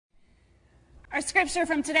Our scripture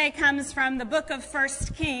from today comes from the book of 1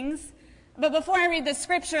 Kings. But before I read the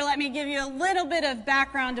scripture, let me give you a little bit of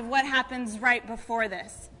background of what happens right before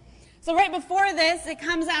this. So right before this, it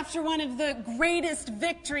comes after one of the greatest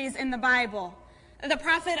victories in the Bible. The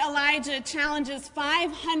prophet Elijah challenges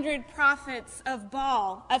 500 prophets of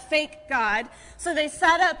Baal, a fake god. So they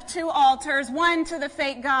set up two altars, one to the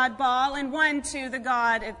fake god Baal and one to the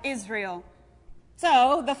God of Israel.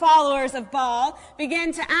 So the followers of Baal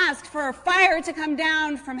began to ask for fire to come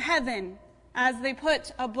down from heaven as they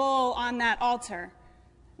put a bull on that altar.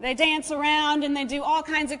 They dance around and they do all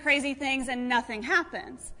kinds of crazy things and nothing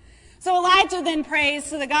happens. So Elijah then prays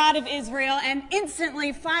to the God of Israel, and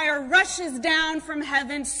instantly fire rushes down from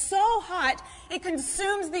heaven so hot it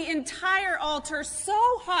consumes the entire altar, so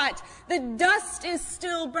hot the dust is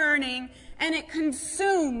still burning, and it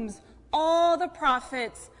consumes all the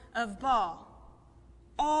prophets of Baal.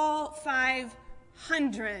 All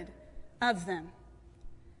 500 of them.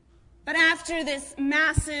 But after this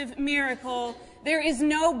massive miracle, there is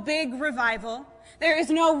no big revival. There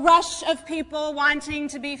is no rush of people wanting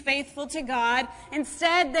to be faithful to God.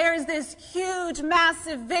 Instead, there is this huge,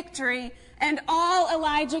 massive victory, and all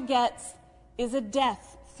Elijah gets is a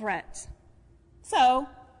death threat. So,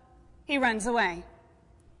 he runs away.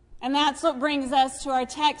 And that's what brings us to our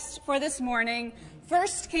text for this morning, 1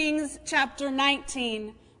 Kings chapter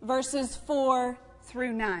 19, verses 4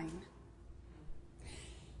 through 9.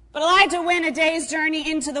 But Elijah went a day's journey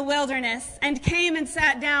into the wilderness and came and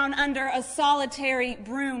sat down under a solitary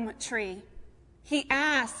broom tree. He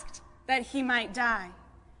asked that he might die.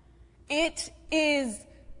 It is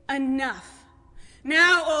enough.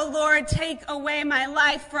 Now, O Lord, take away my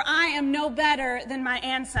life, for I am no better than my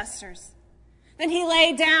ancestors. Then he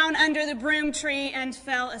lay down under the broom tree and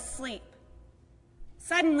fell asleep.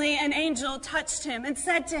 Suddenly an angel touched him and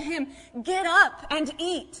said to him, "Get up and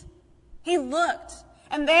eat." He looked,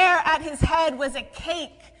 and there at his head was a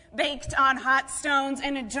cake baked on hot stones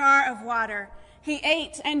and a jar of water. He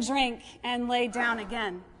ate and drank and lay down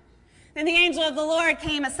again. Then the angel of the Lord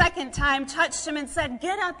came a second time, touched him and said,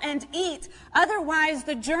 "Get up and eat, otherwise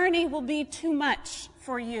the journey will be too much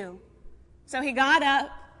for you." So he got up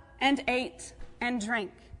and ate and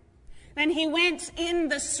drank. Then he went in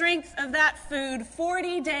the strength of that food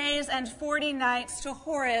 40 days and 40 nights to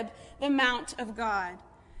Horeb, the mount of God.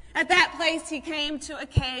 At that place he came to a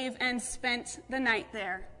cave and spent the night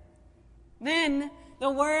there. Then the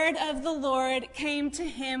word of the Lord came to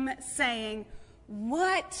him, saying,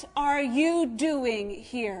 "What are you doing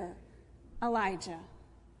here, Elijah?"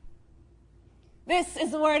 This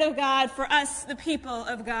is the word of God for us, the people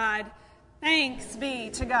of God. Thanks be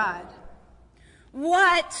to God.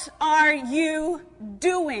 What are you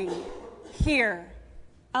doing here,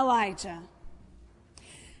 Elijah?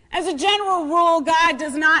 As a general rule, God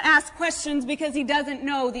does not ask questions because he doesn't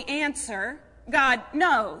know the answer. God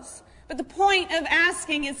knows. But the point of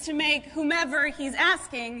asking is to make whomever he's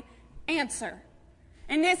asking answer.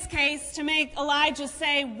 In this case, to make Elijah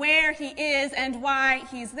say where he is and why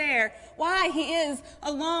he's there. Why he is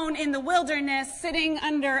alone in the wilderness, sitting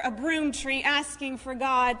under a broom tree, asking for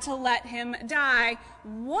God to let him die.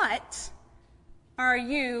 What are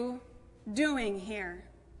you doing here?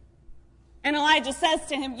 And Elijah says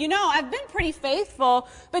to him, I've been pretty faithful,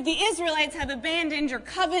 but the Israelites have abandoned your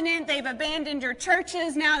covenant. They've abandoned your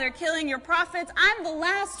churches. Now they're killing your prophets. I'm the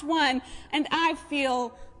last one, and I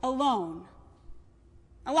feel alone.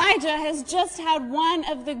 Elijah has just had one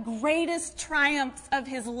of the greatest triumphs of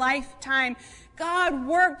his lifetime. God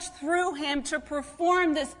worked through him to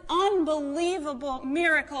perform this unbelievable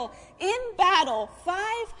miracle in battle,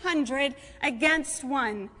 500 against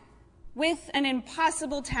 1, with an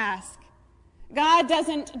impossible task. God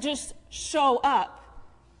doesn't just show up.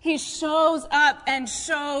 He shows up and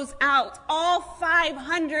shows out. All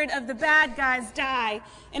 500 of the bad guys die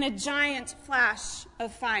in a giant flash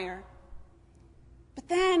of fire. But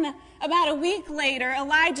then, about a week later,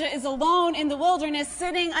 Elijah is alone in the wilderness,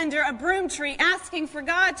 sitting under a broom tree, asking for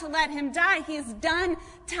God to let him die. He is done,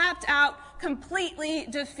 tapped out, completely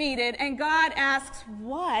defeated. And God asks,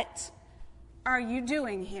 "What are you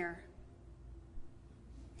doing here?"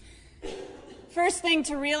 First thing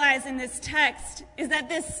to realize in this text is that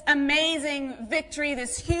this amazing victory,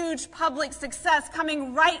 this huge public success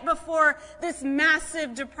coming right before this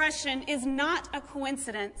massive depression is not a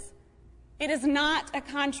coincidence. It is not a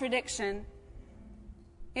contradiction.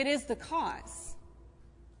 It is the cause.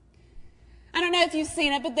 I don't know if you've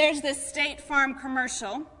seen it, but there's this State Farm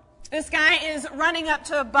commercial. This guy is running up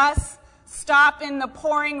to a bus stop in the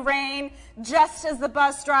pouring rain just as the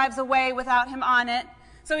bus drives away without him on it.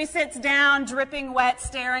 So he sits down, dripping wet,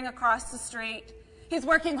 staring across the street. He's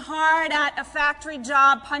working hard at a factory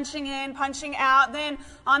job, punching in, punching out. Then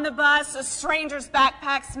on the bus, a stranger's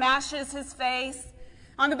backpack smashes his face.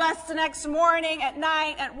 On the bus the next morning, at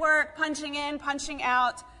night, at work, punching in, punching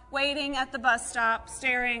out, waiting at the bus stop,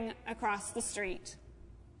 staring across the street.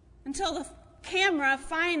 Until the camera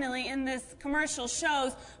finally in this commercial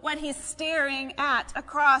shows what he's staring at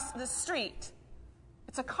across the street.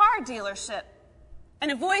 It's a car dealership.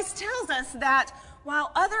 And a voice tells us that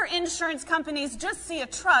while other insurance companies just see a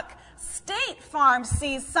truck, State Farm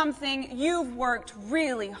sees something you've worked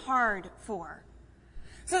really hard for.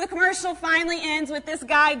 So the commercial finally ends with this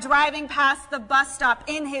guy driving past the bus stop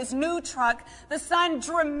in his new truck, the sun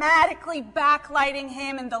dramatically backlighting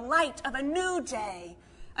him in the light of a new day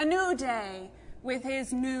with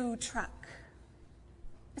his new truck.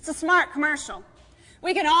 It's a smart commercial.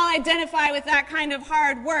 We can all identify with that kind of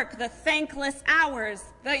hard work, the thankless hours,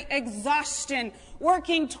 the exhaustion,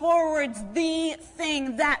 working towards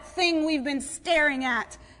that thing we've been staring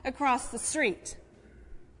at across the street.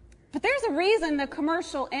 But there's a reason the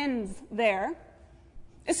commercial ends there.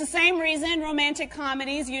 It's the same reason romantic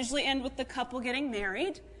comedies usually end with the couple getting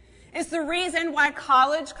married. It's the reason why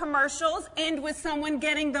college commercials end with someone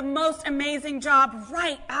getting the most amazing job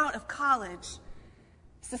right out of college.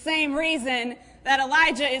 It's the same reason that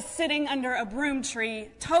Elijah is sitting under a broom tree,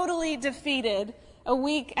 totally defeated, a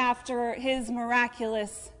week after his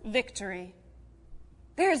miraculous victory.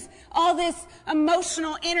 There's all this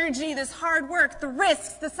emotional energy, this hard work, the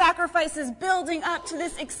risks, the sacrifices building up to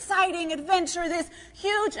this exciting adventure, this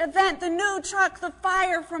huge event, the new truck, the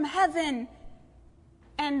fire from heaven.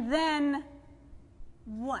 And then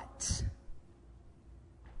what?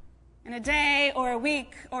 In a day or a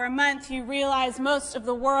week or a month, you realize most of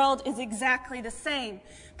the world is exactly the same.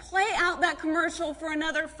 Play out that commercial for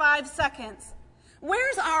another 5 seconds.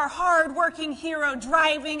 Where's our hard-working hero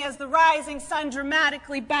driving as the rising sun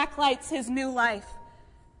dramatically backlights his new life?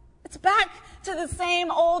 It's back to the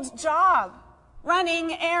same old job,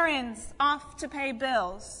 running errands, off to pay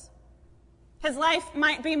bills. His life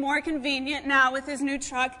might be more convenient now with his new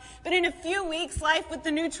truck, but in a few weeks, life with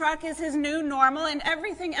the new truck is his new normal, and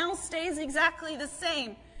everything else stays exactly the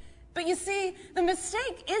same. But you see, the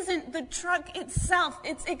mistake isn't the truck itself.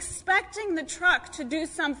 It's expecting the truck to do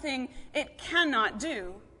something it cannot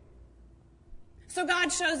do. So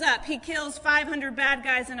God shows up. He kills 500 bad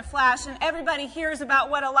guys in a flash, and everybody hears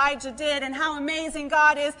about what Elijah did and how amazing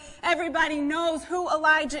God is. Everybody knows who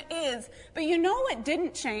Elijah is. But you know what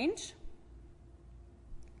didn't change?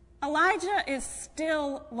 Elijah is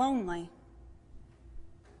still lonely.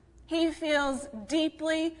 He feels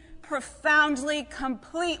deeply, profoundly,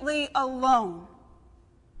 completely alone.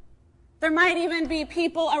 There might even be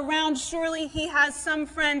people around. Surely he has some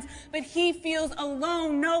friends, but he feels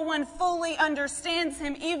alone. No one fully understands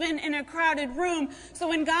him, even in a crowded room. So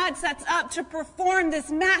when God sets up to perform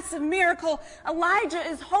this massive miracle, Elijah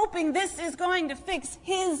is hoping this is going to fix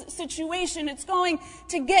his situation. It's going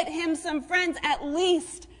to get him some friends, at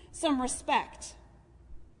least some respect.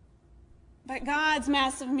 But God's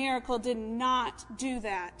massive miracle did not do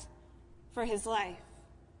that for his life.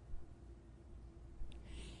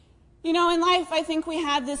 You know, in life, I think we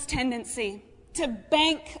have this tendency to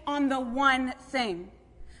bank on the one thing.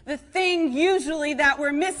 The thing usually that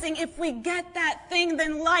we're missing. If we get that thing,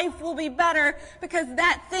 then life will be better because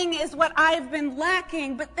that thing is what I've been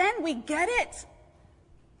lacking. But then we get it,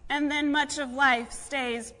 and then much of life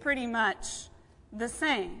stays pretty much the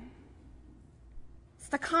same. It's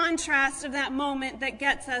the contrast of that moment that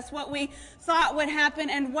gets us, what we thought would happen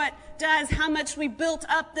and what does, how much we built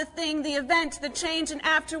up the thing, the event, the change, and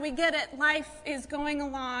after we get it, life is going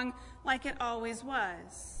along like it always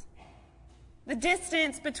was. The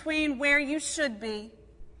distance between where you should be,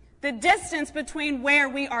 the distance between where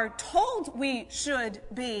we are told we should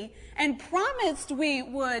be and promised we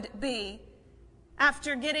would be,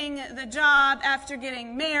 after getting the job, after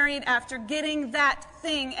getting married, after getting that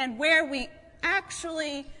thing, and where we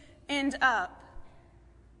actually end up,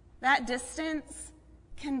 that distance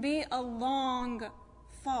can be a long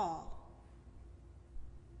fall.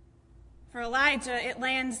 For Elijah, it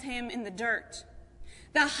lands him in the dirt.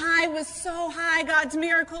 The high was so high, God's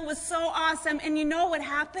miracle was so awesome, and you know what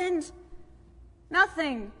happened?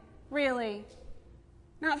 Nothing, really.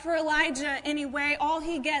 Not for Elijah anyway. All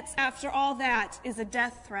he gets after all that is a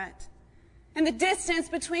death threat. And the distance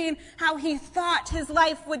between how he thought his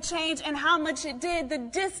life would change and how much it did, the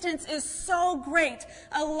distance is so great.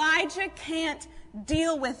 Elijah can't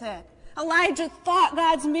deal with it. Elijah thought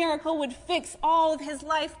God's miracle would fix all of his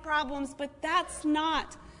life problems, but that's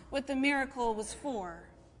not what the miracle was for.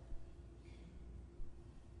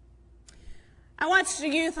 I watched a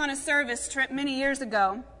youth on a service trip many years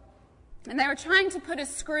ago, and they were trying to put a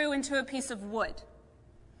screw into a piece of wood.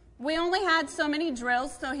 We only had so many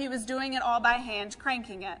drills, so he was doing it all by hand,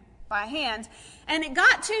 cranking it by hand. And it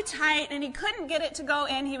got too tight, and he couldn't get it to go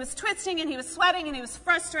in. He was twisting, and he was sweating, and he was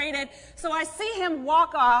frustrated. So I see him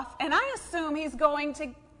walk off, and I assume he's going to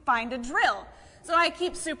find a drill. So I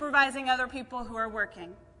keep supervising other people who are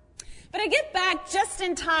working. But I get back just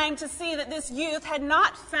in time to see that this youth had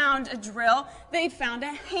not found a drill. They'd found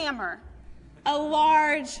a hammer, a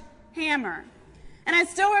large hammer. And I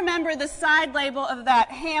still remember the side label of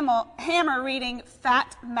that hammer reading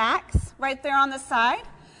Fat Max right there on the side.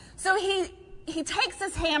 So he takes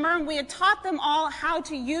this hammer, and we had taught them all how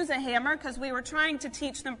to use a hammer because we were trying to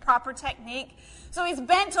teach them proper technique. So he's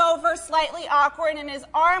bent over, slightly awkward, and his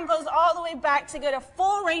arm goes all the way back to get a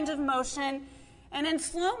full range of motion. And in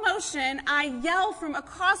slow motion, I yell from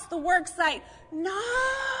across the work site, "No!"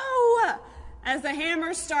 as the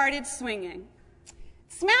hammer started swinging.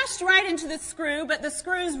 Smashed right into the screw, but the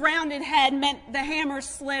screw's rounded head meant the hammer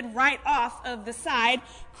slid right off of the side,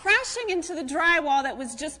 crashing into the drywall that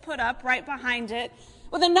was just put up right behind it,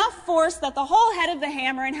 with enough force that the whole head of the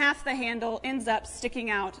hammer and half the handle ends up sticking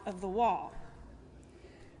out of the wall.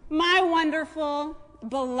 My wonderful,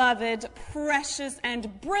 beloved, precious,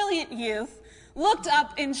 and brilliant youth looked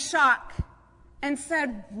up in shock and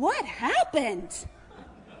said, "What happened?"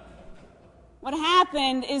 What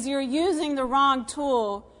happened is you're using the wrong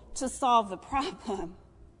tool to solve the problem.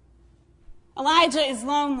 Elijah is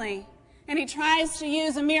lonely, and he tries to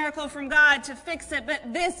use a miracle from God to fix it,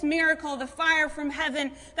 but this miracle, the fire from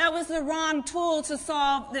heaven, that was the wrong tool to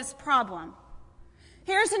solve this problem.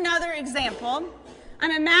 Here's another example.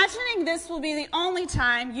 I'm imagining this will be the only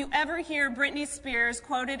time you ever hear Britney Spears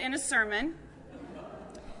quoted in a sermon.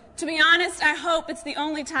 To be honest, I hope it's the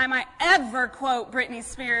only time I ever quote Britney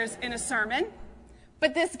Spears in a sermon,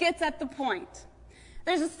 but this gets at the point.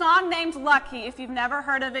 There's a song named Lucky. If you've never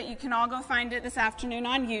heard of it, you can all go find it this afternoon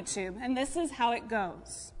on YouTube, and this is how it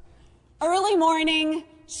goes. Early morning,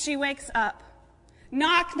 she wakes up.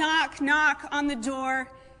 Knock, knock, knock on the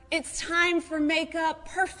door. It's time for makeup,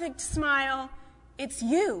 perfect smile. It's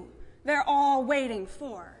you they're all waiting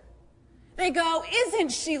for. They go,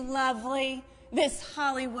 "Isn't she lovely? This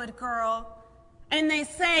Hollywood girl." And they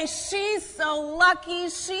say, "She's so lucky,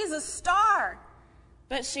 she's a star."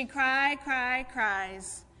 But she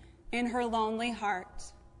cries in her lonely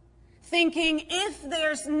heart, thinking, if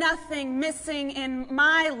there's nothing missing in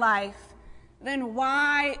my life, then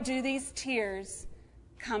why do these tears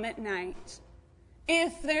come at night?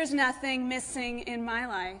 If there's nothing missing in my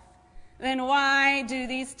life, then why do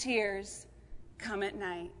these tears come at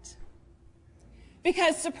night?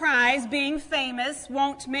 Because, surprise, being famous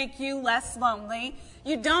won't make you less lonely.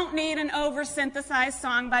 You don't need an over-synthesized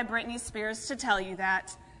song by Britney Spears to tell you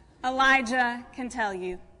that. Elijah can tell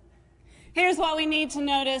you. Here's what we need to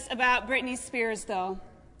notice about Britney Spears, though.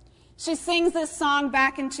 She sings this song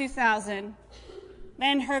back in 2000.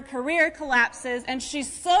 Then her career collapses, and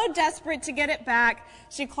she's so desperate to get it back,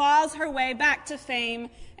 she claws her way back to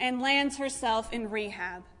fame and lands herself in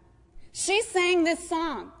rehab. She sang this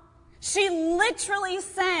song. She literally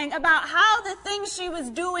sang about how the things she was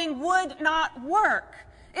doing would not work.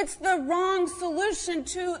 It's the wrong solution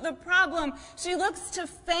to the problem. She looks to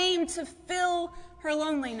fame to fill her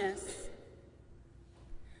loneliness.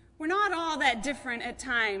 We're not all that different at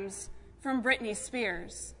times from Britney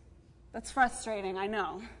Spears. That's frustrating, I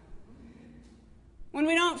know. When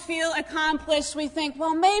we don't feel accomplished, we think,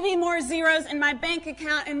 well, maybe more zeros in my bank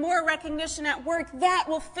account and more recognition at work, that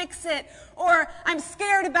will fix it. Or I'm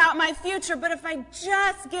scared about my future, but if I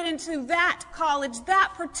just get into that college,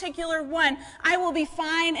 that particular one, I will be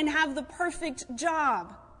fine and have the perfect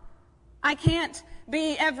job. I can't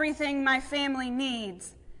be everything my family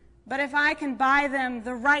needs, but if I can buy them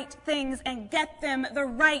the right things and get them the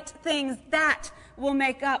right things, that will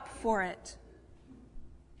make up for it.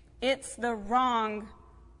 It's the wrong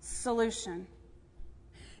solution.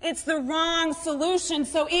 It's the wrong solution.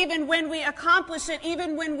 So even when we accomplish it,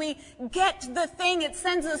 even when we get the thing, it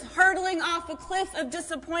sends us hurtling off a cliff of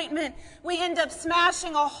disappointment. We end up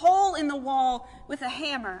smashing a hole in the wall with a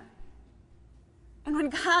hammer. And when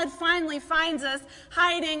God finally finds us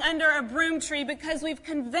hiding under a broom tree because we've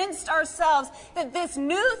convinced ourselves that this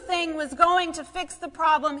new thing was going to fix the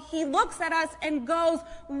problem, He looks at us and goes,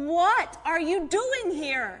 "What are you doing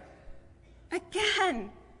here?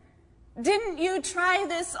 Again, didn't you try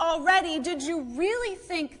this already? Did you really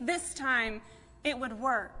think this time it would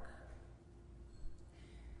work?"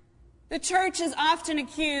 The church is often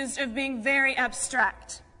accused of being very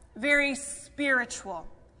abstract, very spiritual.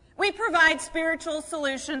 We provide spiritual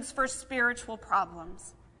solutions for spiritual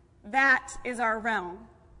problems. That is our realm.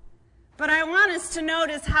 But I want us to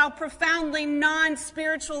notice how profoundly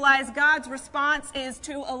non-spiritualized God's response is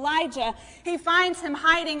to Elijah. He finds him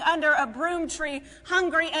hiding under a broom tree,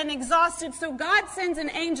 hungry and exhausted. So God sends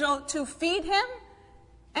an angel to feed him,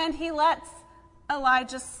 and he lets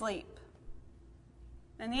Elijah sleep.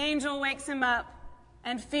 And the angel wakes him up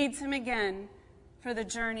and feeds him again for the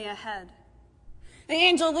journey ahead. The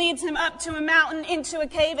angel leads him up to a mountain, into a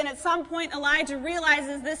cave, and at some point Elijah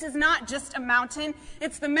realizes this is not just a mountain.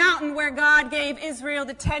 It's the mountain where God gave Israel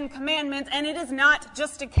the 10 Commandments, and it is not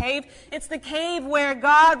just a cave. It's the cave where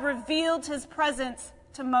God revealed his presence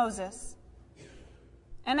to Moses.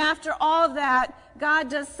 And after all of that, God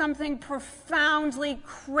does something profoundly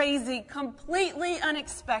crazy, completely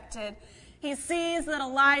unexpected. He sees that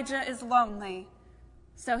Elijah is lonely,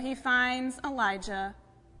 so he finds Elijah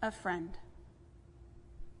a friend.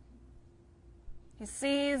 He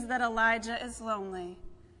sees that Elijah is lonely,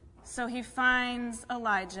 so he finds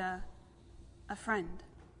Elijah a friend.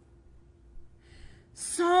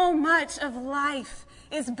 So much of life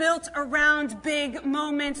is built around big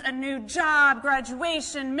moments, a new job,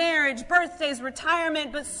 graduation, marriage, birthdays,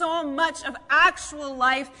 retirement, but so much of actual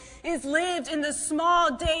life is lived in the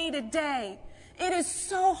small day-to-day. It is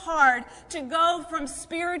so hard to go from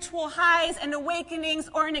spiritual highs and awakenings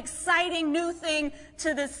or an exciting new thing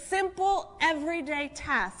to the simple everyday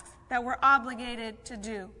tasks that we're obligated to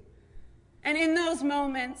do. And in those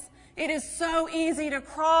moments, it is so easy to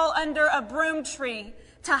crawl under a broom tree,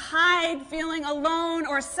 to hide feeling alone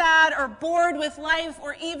or sad or bored with life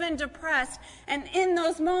or even depressed. And in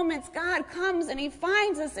those moments, God comes and he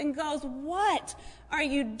finds us and goes, "What are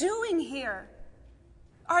you doing here?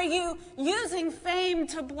 Are you using fame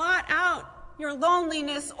to blot out your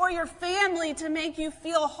loneliness, or your family to make you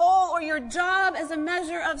feel whole, or your job as a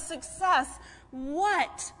measure of success?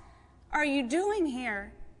 What are you doing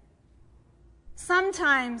here?"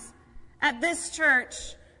 Sometimes at this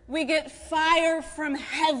church, we get fire from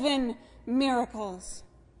heaven miracles.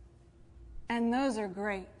 And those are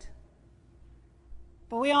great.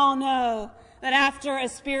 But we all know that after a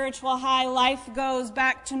spiritual high, life goes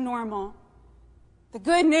back to normal. The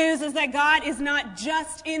good news is that God is not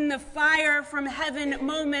just in the fire from heaven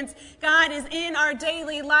moments. God is in our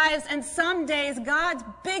daily lives, and some days God's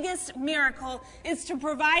biggest miracle is to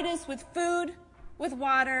provide us with food, with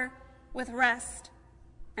water, with rest,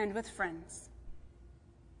 and with friends.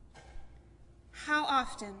 How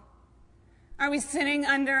often are we sitting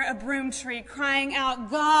under a broom tree crying out,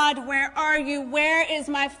 "God, where are you? Where is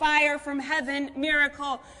my fire from heaven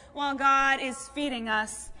miracle?" while God is feeding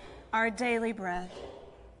us our daily bread.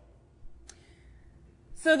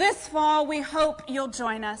 So this fall, we hope you'll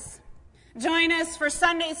join us. Join us for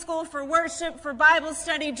Sunday school, for worship, for Bible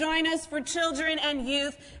study. Join us for children and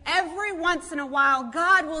youth. Every once in a while,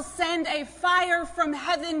 God will send a fire from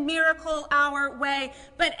heaven miracle our way.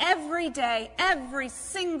 But every day, every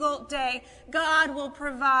single day, God will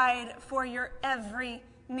provide for your every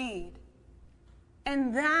need.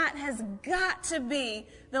 And that has got to be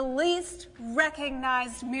the least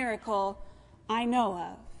recognized miracle I know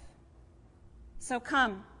of. So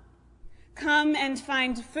come and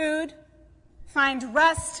find food, find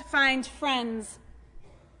rest, find friends,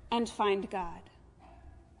 and find God.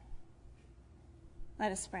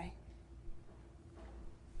 Let us pray.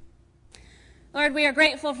 Lord, we are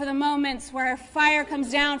grateful for the moments where fire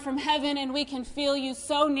comes down from heaven and we can feel you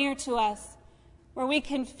so near to us, where we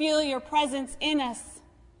can feel your presence in us.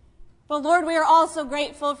 But Lord, we are also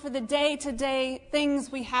grateful for the day-to-day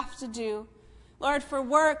things we have to do. Lord, for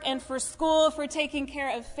work and for school, for taking care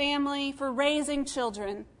of family, for raising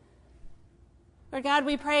children. Lord God,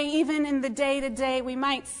 we pray even in the day-to-day we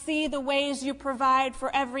might see the ways you provide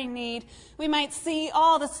for every need. We might see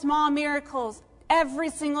all the small miracles every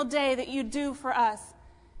single day that you do for us.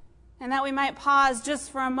 And that we might pause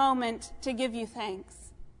just for a moment to give you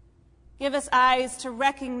thanks. Give us eyes to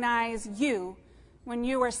recognize you when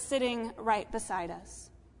you are sitting right beside us.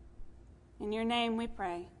 In your name we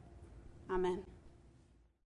pray. Amen.